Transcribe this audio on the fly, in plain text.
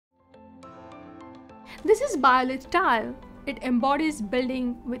This is bioLITH tile. It embodies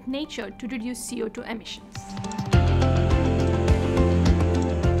building with nature to reduce CO2 emissions.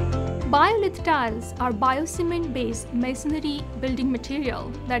 bioLITH tiles are biocement-based masonry building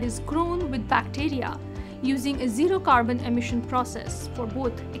material that is grown with bacteria using a zero carbon emission process for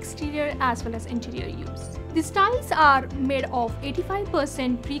both exterior as well as interior use. These tiles are made of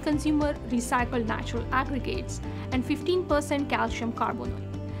 85% pre-consumer recycled natural aggregates and 15% calcium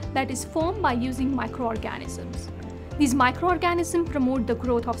carbonate that is formed by using microorganisms. These microorganisms promote the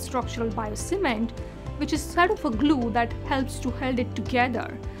growth of structural biocement, which is sort of a glue that helps to hold it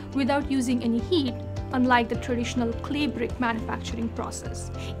together without using any heat, unlike the traditional clay brick manufacturing process.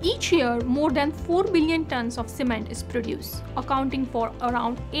 Each year, more than 4 billion tons of cement is produced, accounting for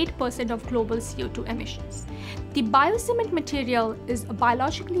around 8% of global CO2 emissions. The biocement material is a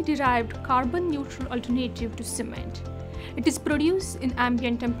biologically derived carbon-neutral alternative to cement. It is produced in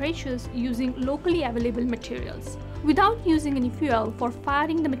ambient temperatures using locally available materials, without using any fuel for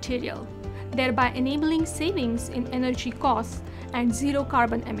firing the material, thereby enabling savings in energy costs and zero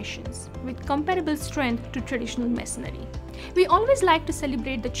carbon emissions, with comparable strength to traditional masonry. We always like to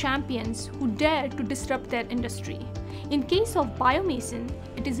celebrate the champions who dare to disrupt their industry. In case of biomason,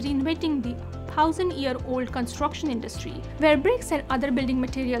 it is reinventing the 1,000-year-old construction industry, where bricks and other building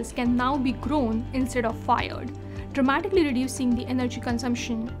materials can now be grown instead of fired, dramatically reducing the energy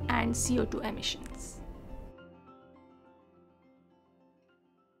consumption and CO2 emissions.